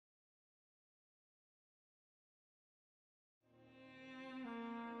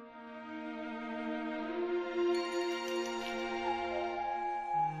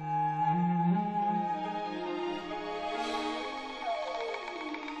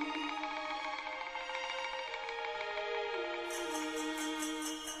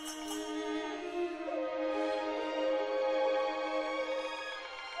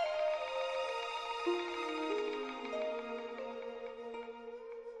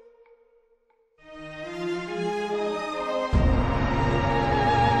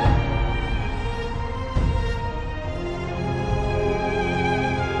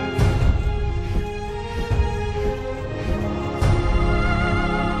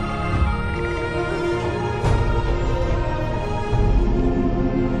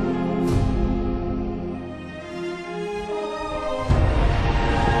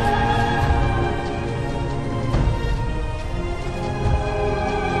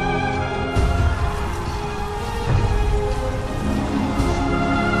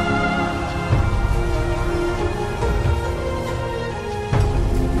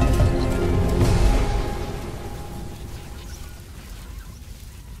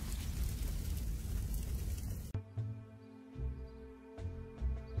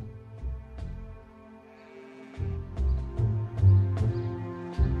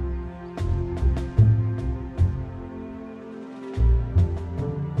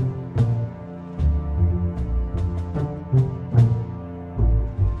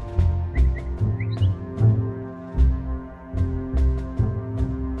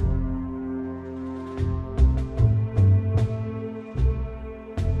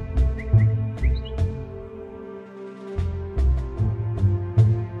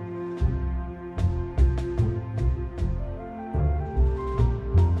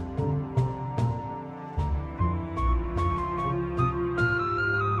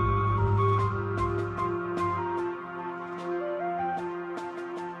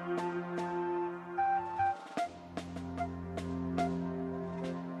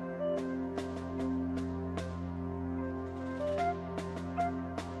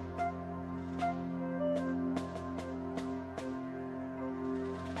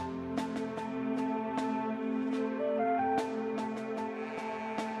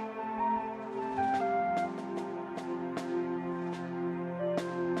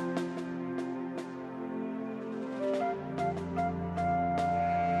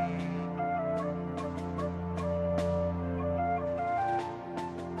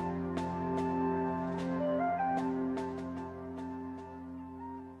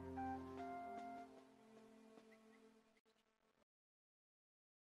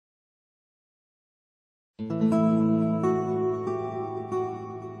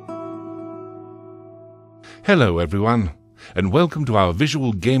Hello everyone, and welcome to our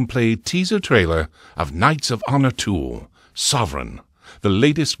visual gameplay teaser trailer of Knights of Honor 2, Sovereign, the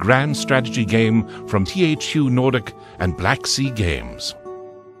latest grand strategy game from THQ Nordic and Black Sea Games.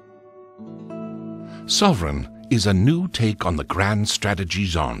 Sovereign is a new take on the grand strategy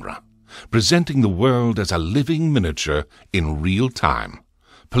genre, presenting the world as a living miniature in real time.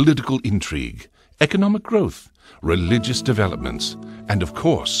 Political intrigue, economic growth, religious developments, and of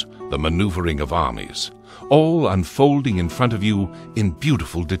course, the maneuvering of armies, all unfolding in front of you in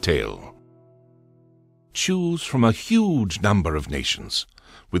beautiful detail. Choose from a huge number of nations,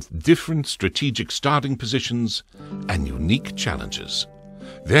 with different strategic starting positions and unique challenges.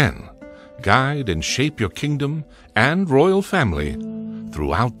 Then, guide and shape your kingdom and royal family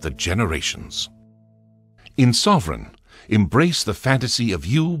throughout the generations. In Sovereign, embrace the fantasy of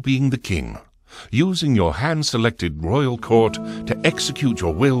you being the king, using your hand-selected royal court to execute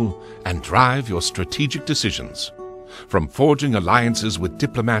your will and drive your strategic decisions, from forging alliances with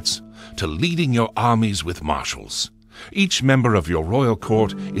diplomats to leading your armies with marshals. Each member of your royal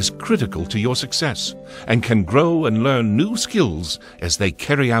court is critical to your success and can grow and learn new skills as they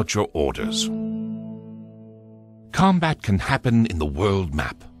carry out your orders. Combat can happen in the world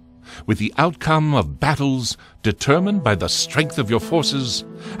map, with the outcome of battles determined by the strength of your forces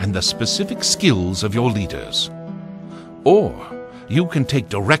and the specific skills of your leaders. Or you can take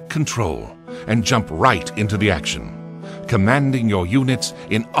direct control and jump right into the action, commanding your units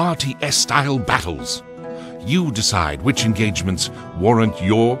in RTS-style battles. You decide which engagements warrant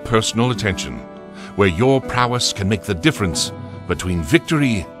your personal attention, where your prowess can make the difference between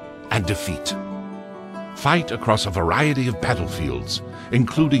victory and defeat. Fight across a variety of battlefields,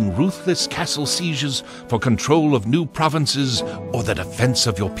 including ruthless castle sieges for control of new provinces or the defense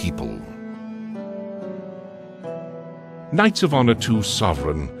of your people. Knights of Honor 2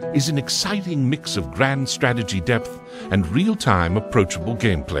 Sovereign is an exciting mix of grand strategy depth and real-time approachable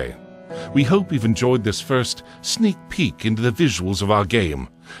gameplay. We hope you've enjoyed this first sneak peek into the visuals of our game,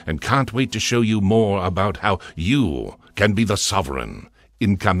 and can't wait to show you more about how you can be the Sovereign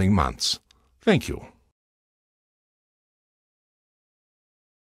in coming months. Thank you.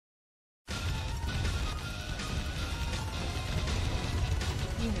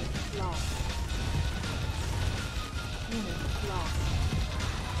 Unit lost. Unit lost.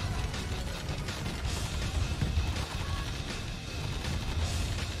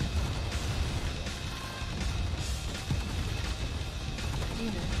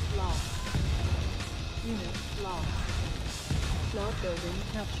 Unit lost. Unit lost. Plot building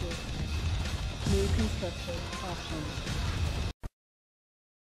captured. New construction options.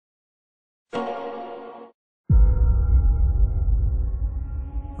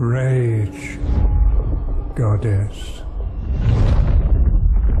 Rage, goddess.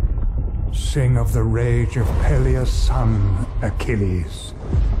 Sing of the rage of Peleus' son, Achilles.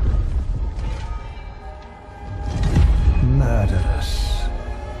 Murderous.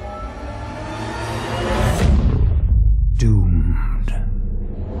 Doomed.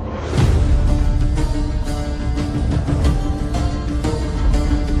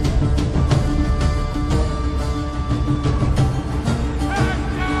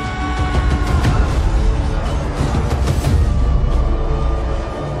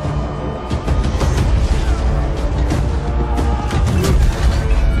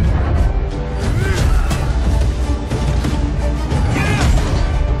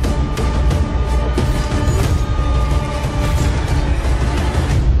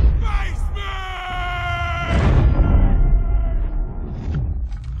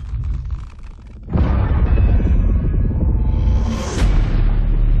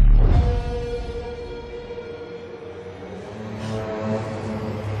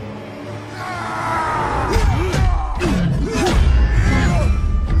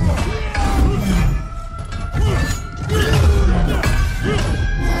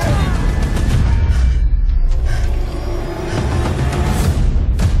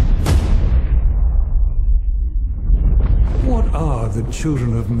 The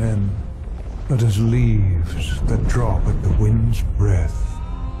children of men, but as leaves that drop at the wind's breath.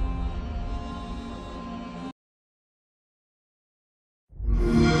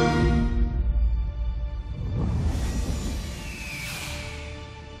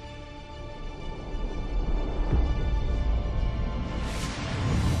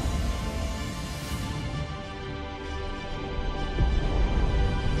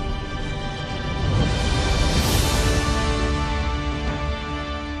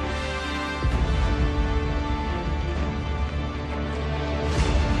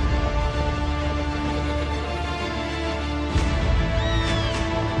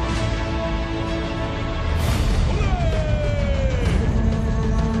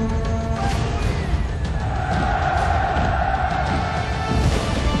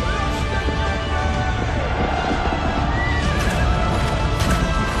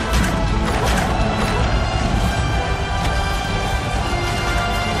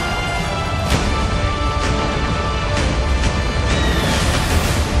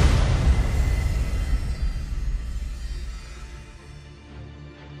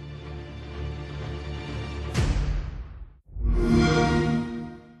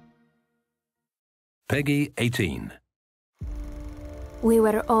 Peggy 18. We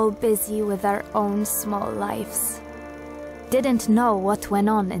were all busy with our own small lives. Didn't know what went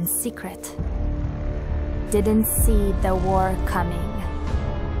on in secret. Didn't see the war coming.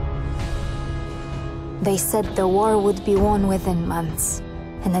 They said the war would be won within months.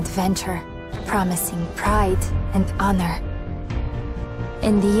 An adventure, promising pride and honor.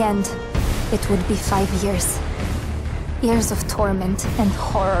 In the end, it would be 5 years. Years of torment and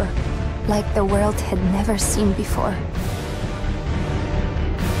horror, like the world had never seen before.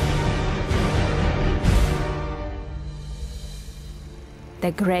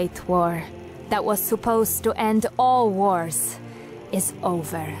 The Great War, that was supposed to end all wars, is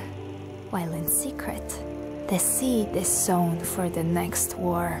over. While in secret, the seed is sown for the next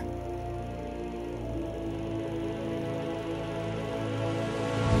war.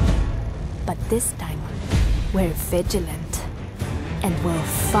 But this time, we're vigilant, and we'll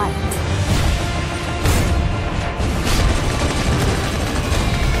fight.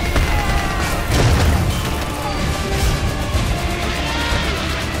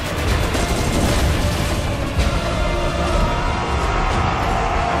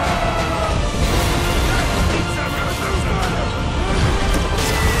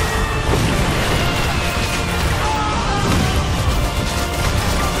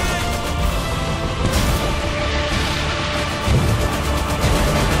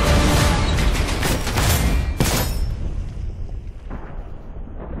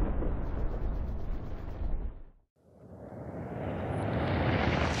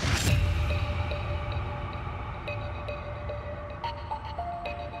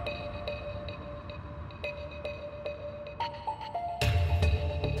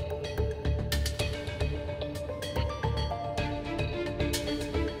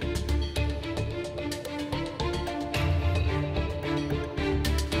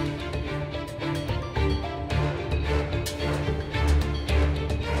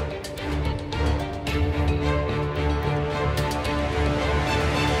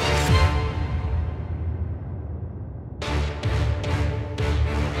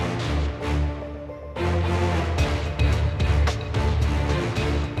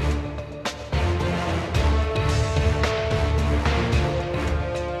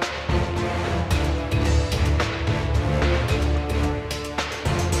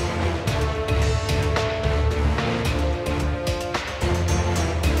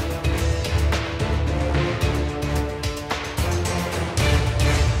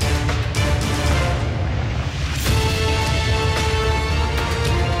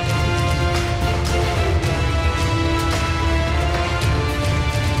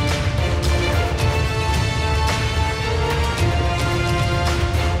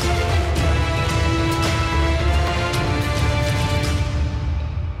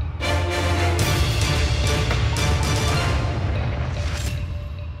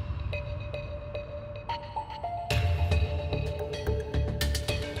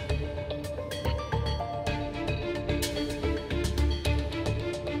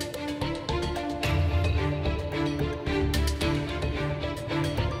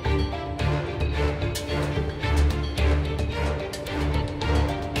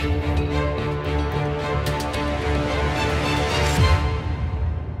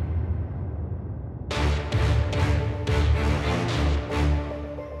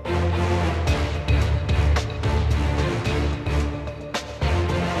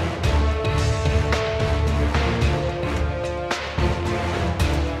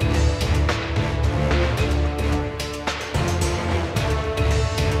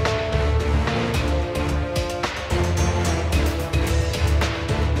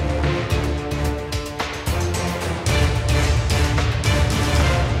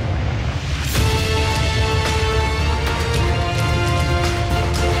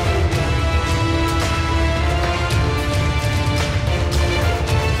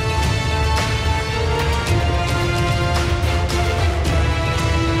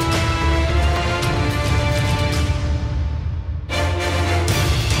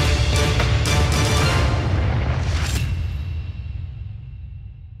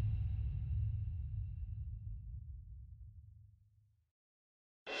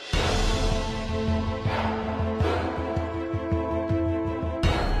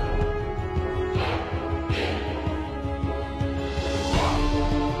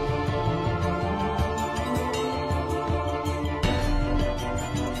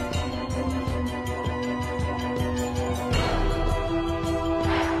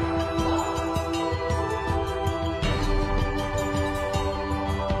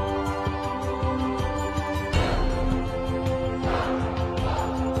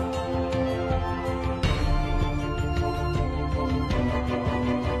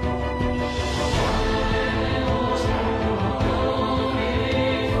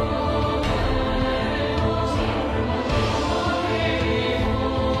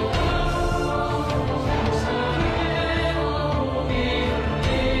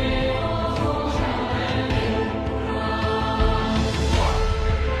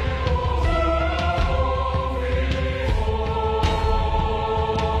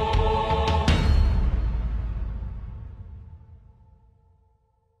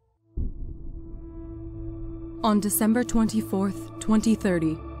 On December 24th,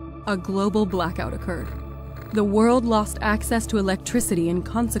 2030, a global blackout occurred. The world lost access to electricity and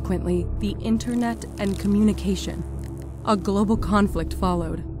consequently, the internet and communication. A global conflict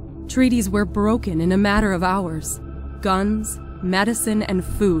followed. Treaties were broken in a matter of hours. Guns, medicine, and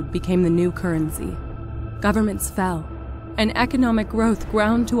food became the new currency. Governments fell, and economic growth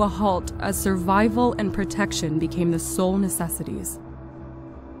ground to a halt as survival and protection became the sole necessities.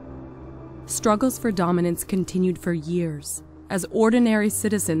 Struggles for dominance continued for years, as ordinary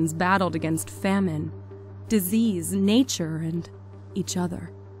citizens battled against famine, disease, nature, and each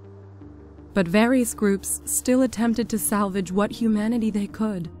other. But various groups still attempted to salvage what humanity they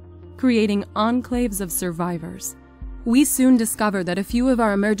could, creating enclaves of survivors. We soon discovered that a few of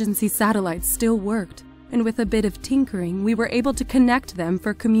our emergency satellites still worked, and with a bit of tinkering, we were able to connect them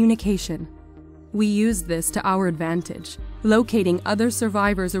for communication. We used this to our advantage, locating other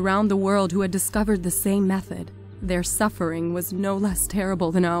survivors around the world who had discovered the same method. Their suffering was no less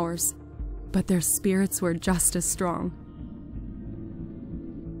terrible than ours, but their spirits were just as strong.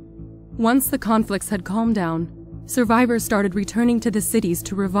 Once the conflicts had calmed down, survivors started returning to the cities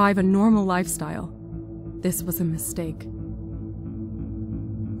to revive a normal lifestyle. This was a mistake.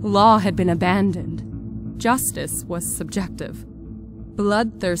 Law had been abandoned. Justice was subjective.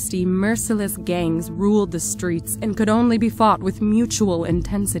 Bloodthirsty, merciless gangs ruled the streets and could only be fought with mutual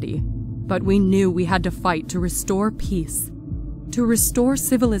intensity. But we knew we had to fight to restore peace, to restore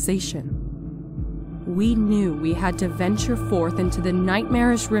civilization. We knew we had to venture forth into the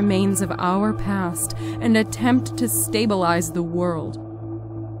nightmarish remains of our past and attempt to stabilize the world.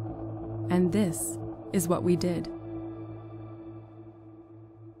 And this is what we did.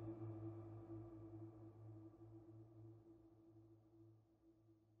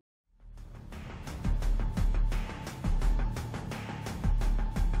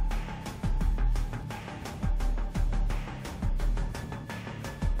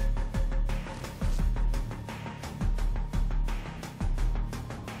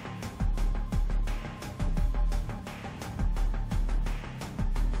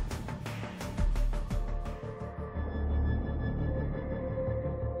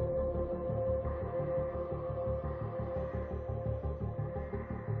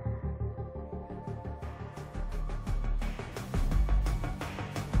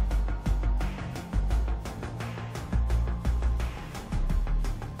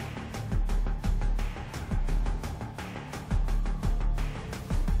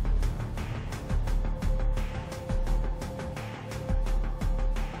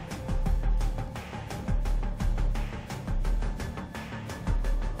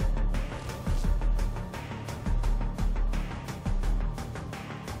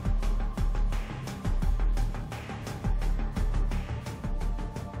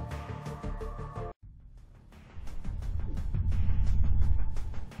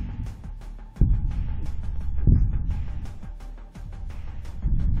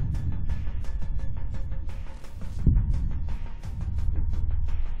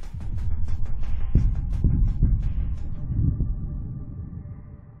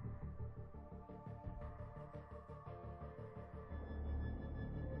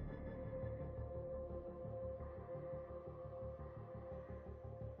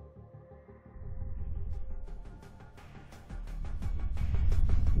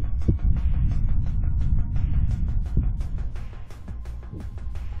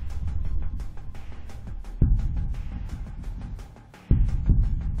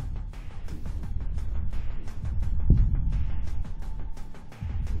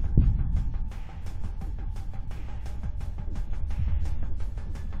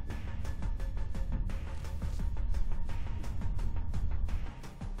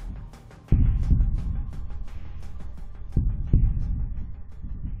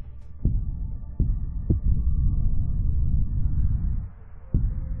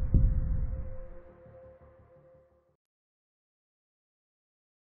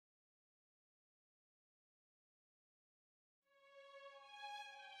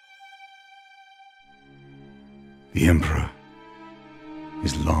 The Emperor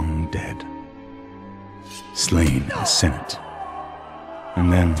is long dead, slain in the Senate.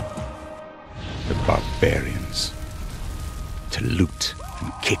 And then the barbarians to loot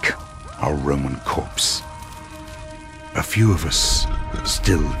and kick our Roman corpse. A few of us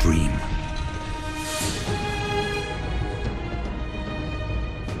still dream.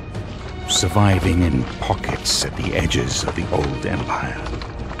 Surviving in pockets at the edges of the old empire.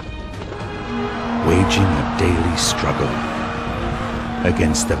 Waging a daily struggle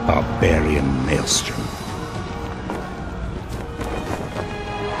against the barbarian maelstrom.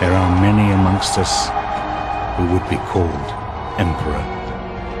 There are many amongst us who would be called Emperor.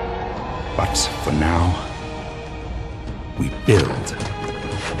 But for now, we build,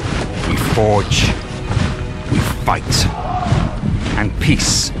 we forge, we fight, and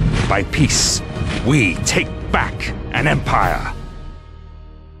piece by piece, we take back an empire.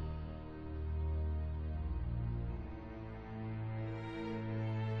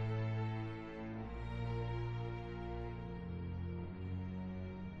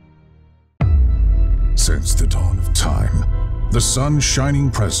 Since the dawn of time, the sun's shining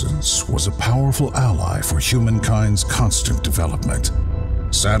presence was a powerful ally for humankind's constant development,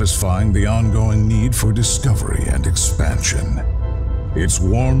 satisfying the ongoing need for discovery and expansion. Its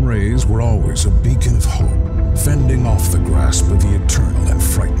warm rays were always a beacon of hope, fending off the grasp of the eternal and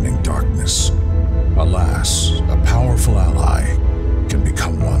frightening darkness. Alas, a powerful ally can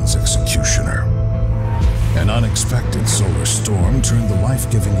become one's executioner. An unexpected solar storm turned the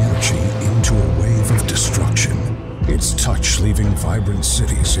life-giving energy into a wave of destruction, its touch leaving vibrant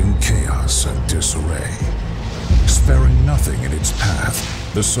cities in chaos and disarray. Sparing nothing in its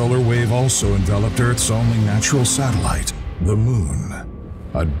path, the solar wave also enveloped Earth's only natural satellite, the Moon.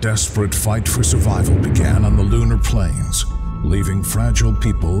 A desperate fight for survival began on the lunar plains, leaving fragile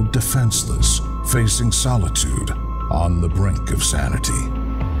people defenseless, facing solitude on the brink of sanity.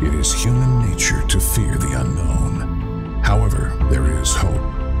 It is human nature to fear the unknown. However, there is hope.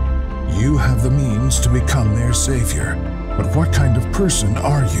 You have the means to become their savior, but what kind of person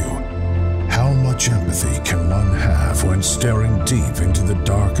are you? How much empathy can one have when staring deep into the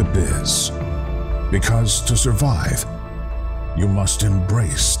dark abyss? Because to survive, you must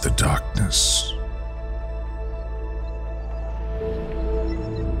embrace the darkness.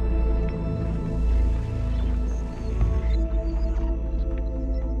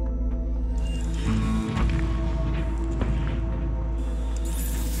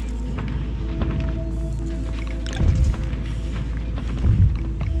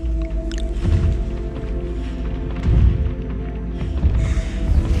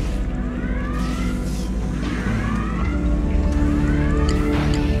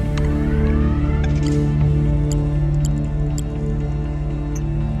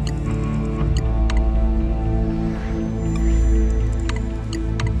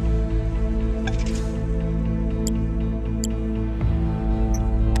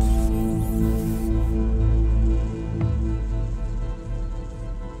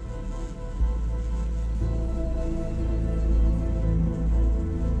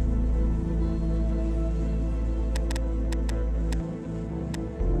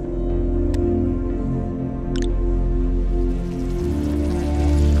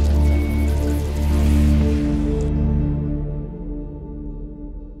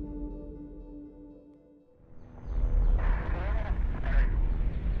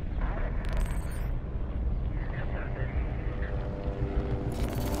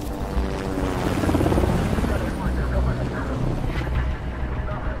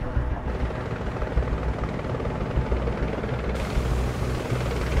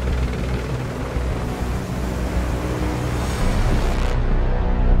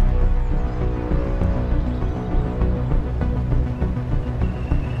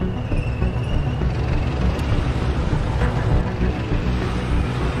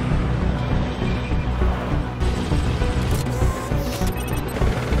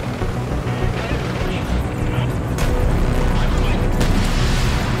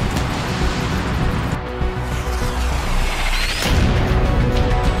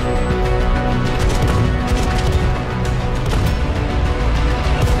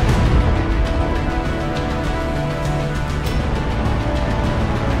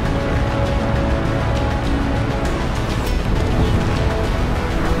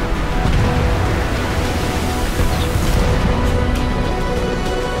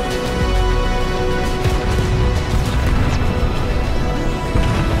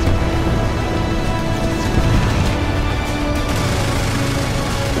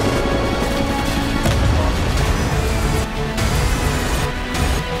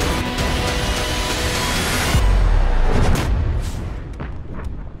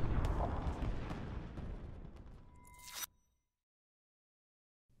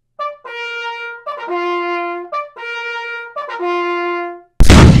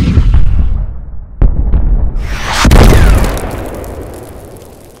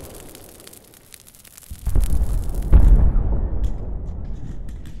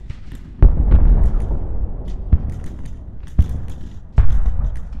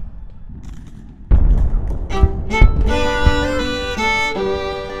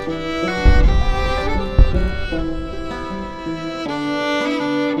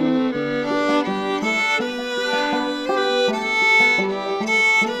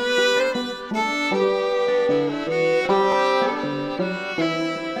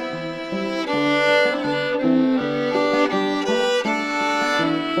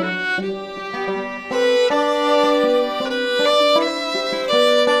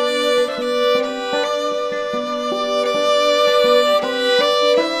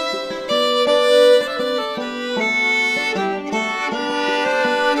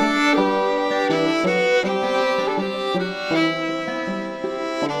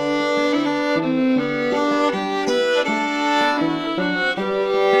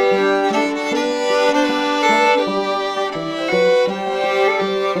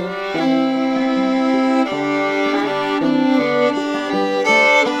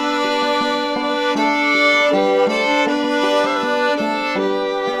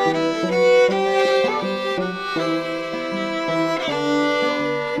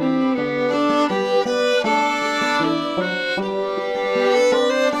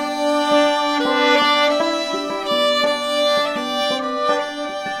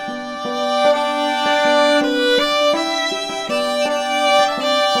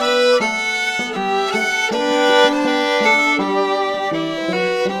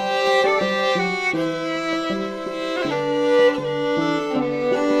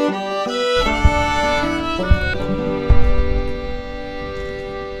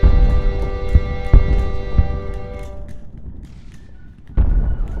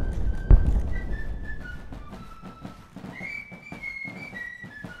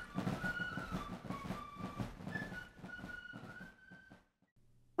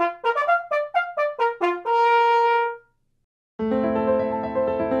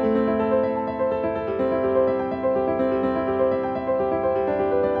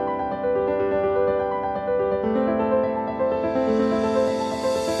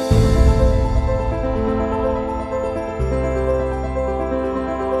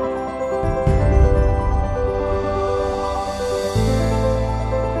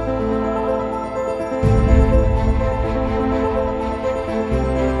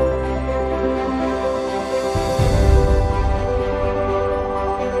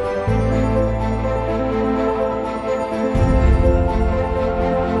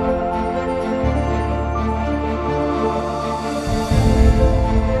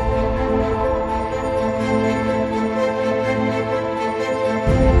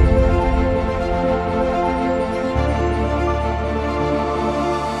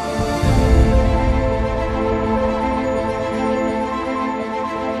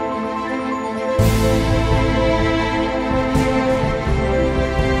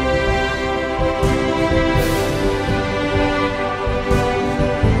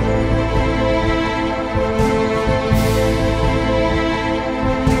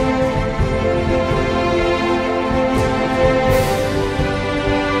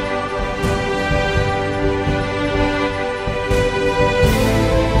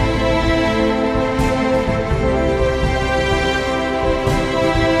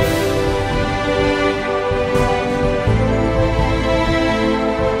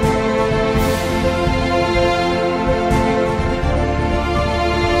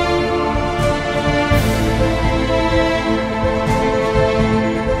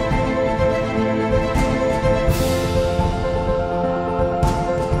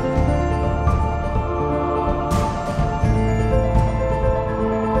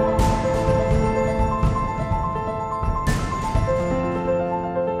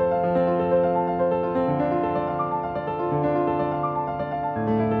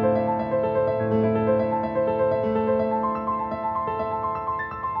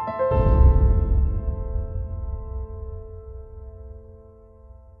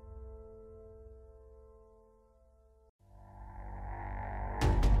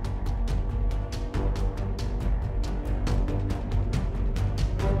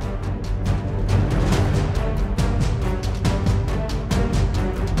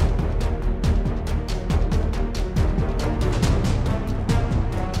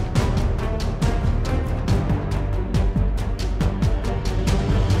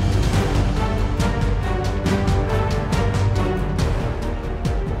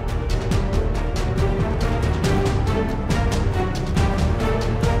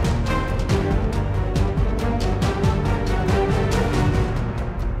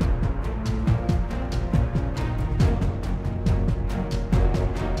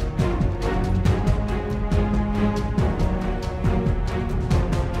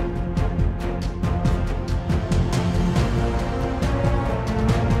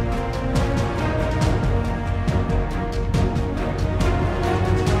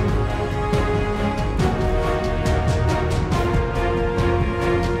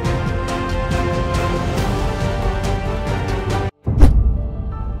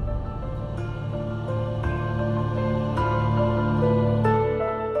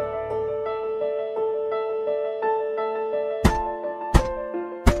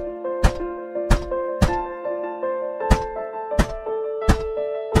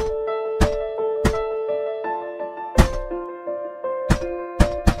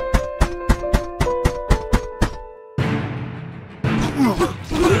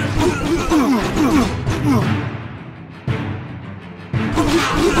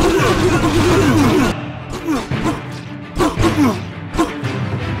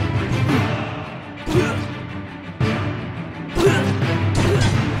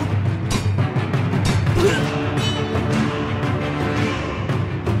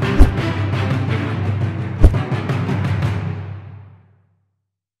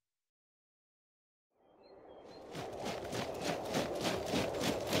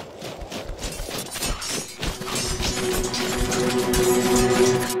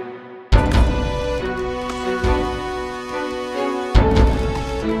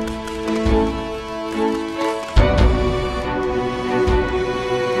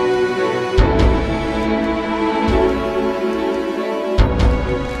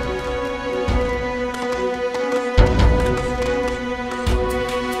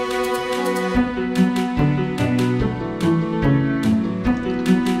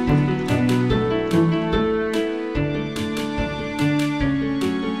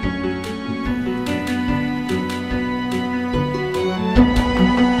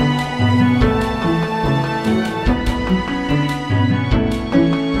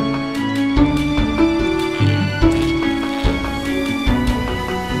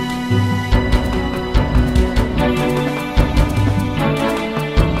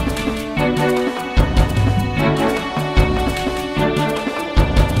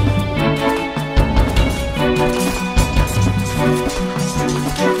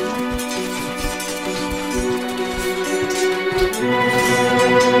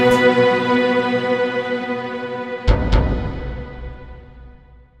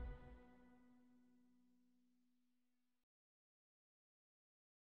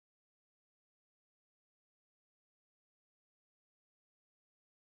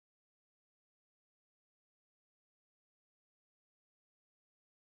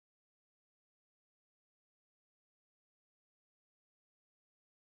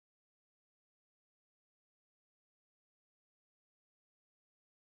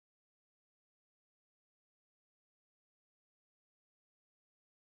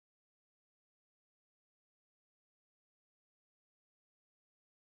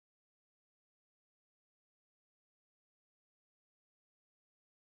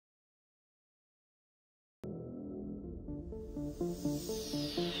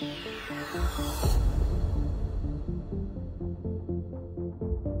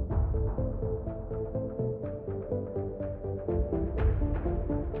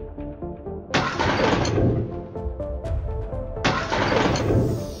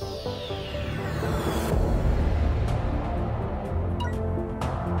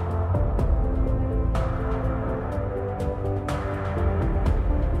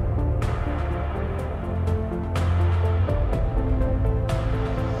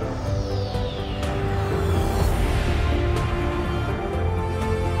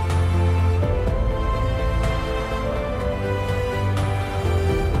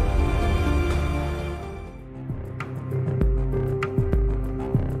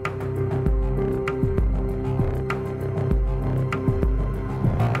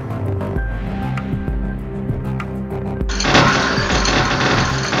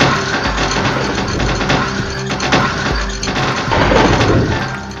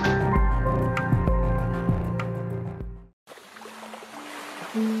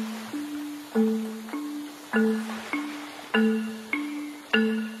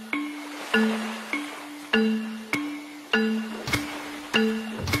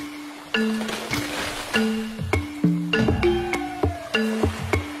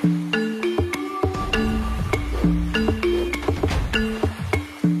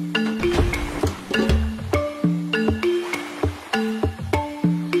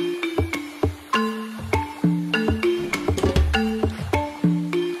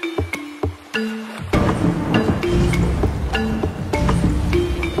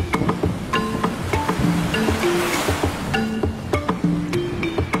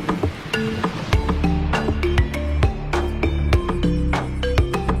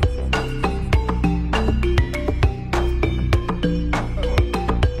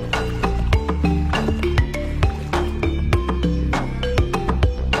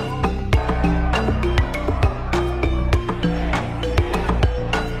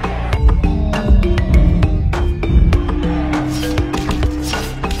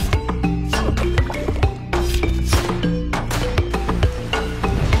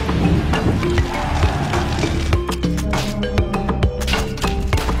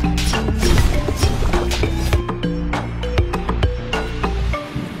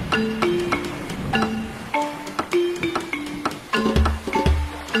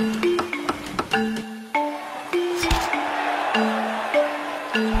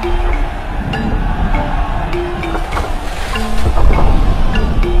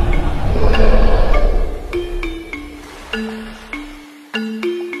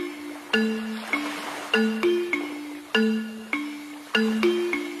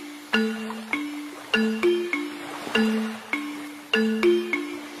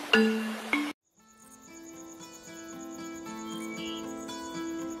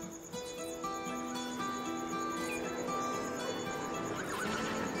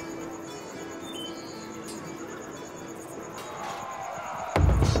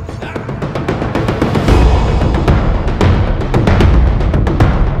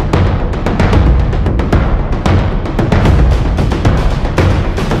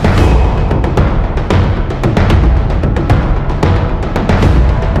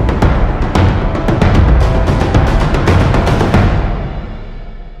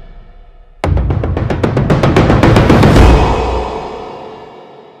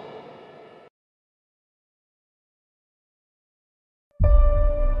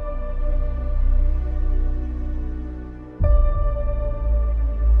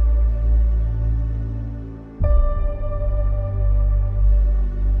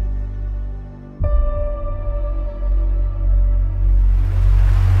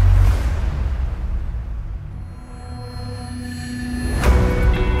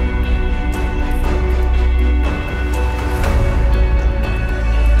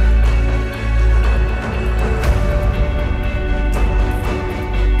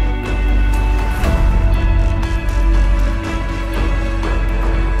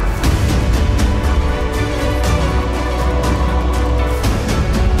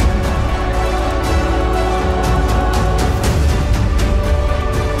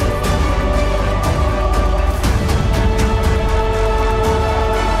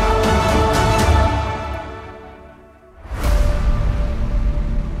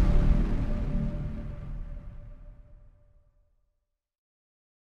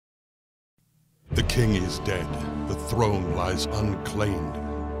 king is dead. The throne lies unclaimed.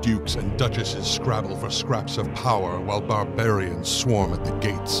 Dukes and duchesses scrabble for scraps of power while barbarians swarm at the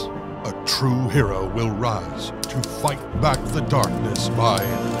gates. A true hero will rise to fight back the darkness by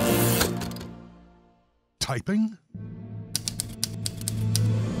typing?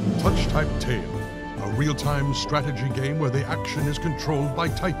 Touch Type Tale, a real-time strategy game where the action is controlled by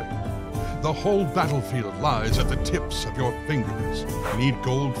typing. The whole battlefield lies at the tips of your fingers. Need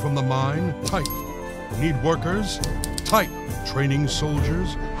gold from the mine? Type. Need workers? Type. Training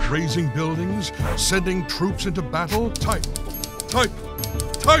soldiers, raising buildings, sending troops into battle? Type. Type.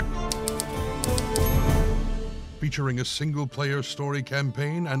 Type! Featuring a single-player story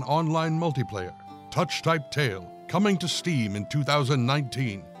campaign and online multiplayer. Touch Type Tale, coming to Steam in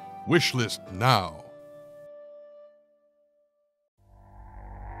 2019. Wishlist now.